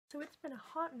So it's been a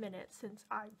hot minute since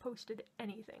I posted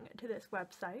anything to this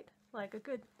website, like a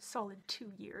good solid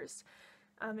 2 years.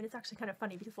 And it's actually kind of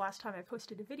funny because last time I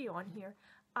posted a video on here,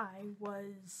 I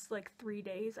was like 3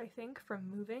 days, I think, from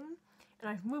moving, and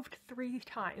I've moved 3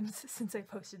 times since I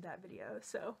posted that video,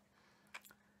 so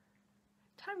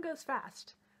time goes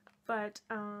fast. But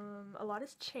a lot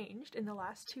has changed in the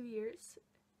last 2 years,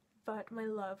 but my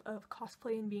love of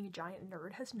cosplay and being a giant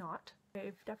nerd has not.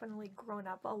 I've definitely grown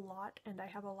up a lot, and I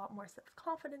have a lot more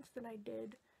self-confidence than I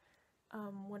did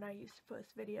when I used to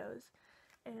post videos.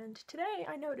 And today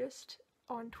I noticed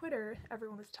on Twitter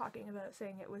everyone was talking about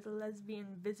saying it was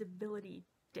Lesbian Visibility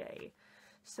Day,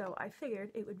 so I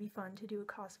figured it would be fun to do a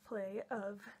cosplay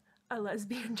of a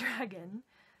lesbian dragon.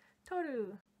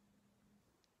 Toru!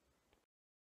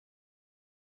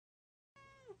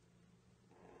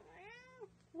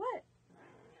 What?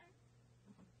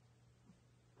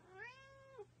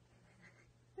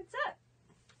 What's up?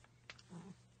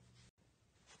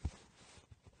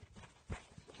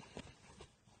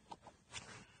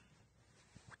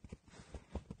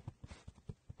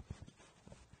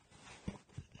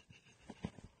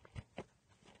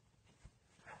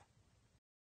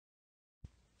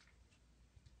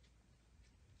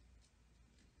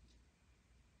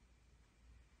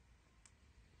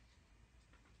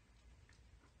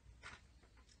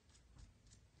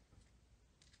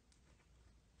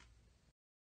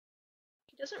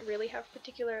 He doesn't really have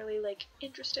particularly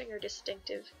interesting or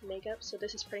distinctive makeup, so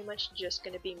this is pretty much just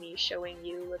going to be me showing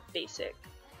you a basic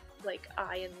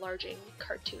eye enlarging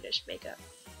cartoonish makeup.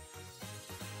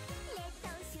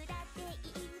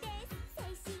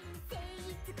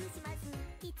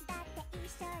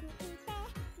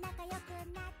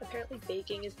 Apparently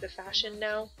baking is the fashion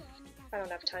now. I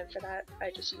don't have time for that, I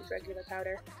just use regular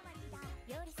powder.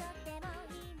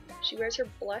 She wears her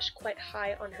blush quite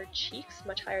high on her cheeks,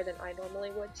 much higher than I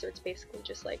normally would, so it's basically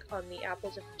just on the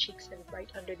apples of her cheeks and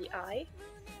right under the eye.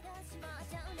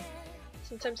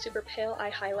 Since I'm super pale, I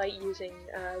highlight using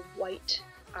a white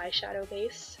eyeshadow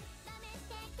base.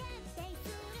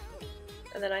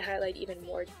 And then I highlight even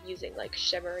more using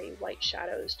shimmery white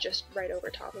shadows just right over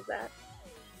top of that.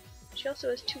 She also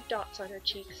has 2 dots on her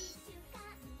cheeks,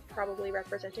 probably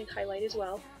representing highlight as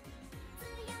well.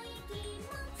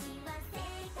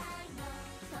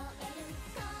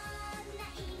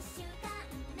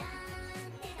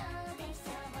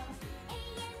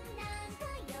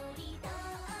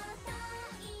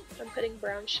 I'm putting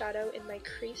brown shadow in my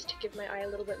crease to give my eye a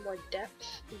little bit more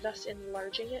depth, thus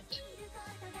enlarging it,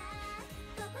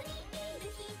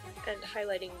 and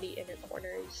highlighting the inner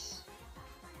corners,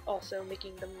 also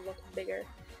making them look bigger.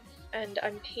 And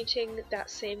I'm painting that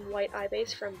same white eye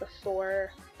base from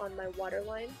before on my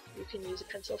waterline. You can use a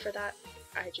pencil for that.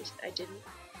 I didn't.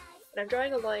 And I'm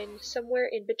drawing a line somewhere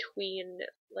in between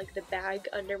the bag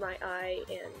under my eye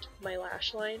and my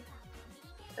lash line,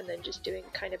 and then just doing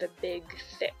kind of a big,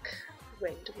 thick,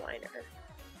 winged liner.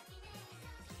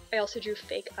 I also drew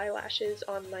fake eyelashes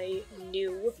on my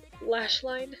new lash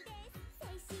line.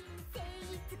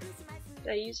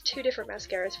 I used 2 different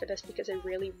mascaras for this because I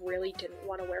really, really didn't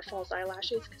want to wear false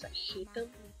eyelashes because I hate them.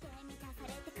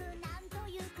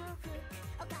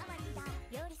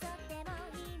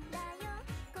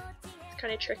 It's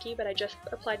kind of tricky, but I just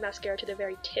applied mascara to the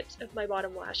very tips of my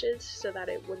bottom lashes so that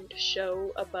it wouldn't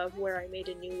show above where I made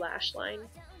a new lash line.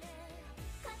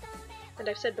 And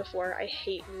I've said before, I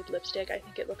hate nude lipstick. I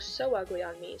think it looks so ugly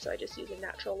on me, so I just use a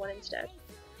natural one instead.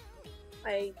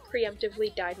 I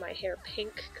preemptively dyed my hair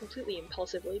pink, completely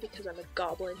impulsively, because I'm a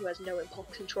goblin who has no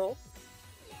impulse control.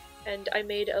 And I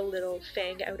made a little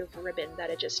fang out of ribbon that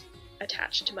I just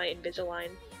attached to my Invisalign.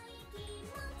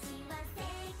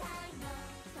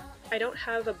 I don't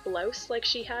have a blouse like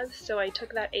she has, so I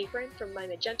took that apron from my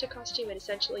magenta costume and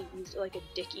essentially used it like a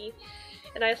dickie.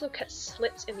 And I also cut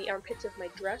slits in the armpits of my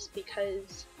dress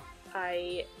because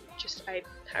I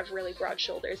have really broad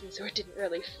shoulders, and so it didn't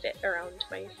really fit around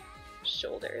my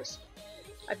shoulders.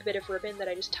 I have a bit of ribbon that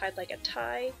I just tied like a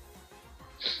tie,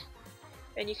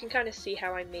 and you can kind of see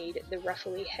how I made the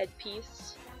ruffly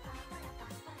headpiece,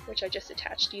 which I just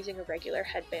attached using a regular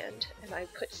headband, and I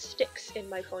put sticks in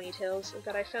my ponytails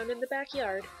that I found in the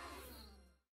backyard.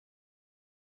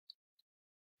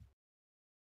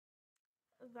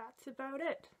 That's about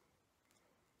it.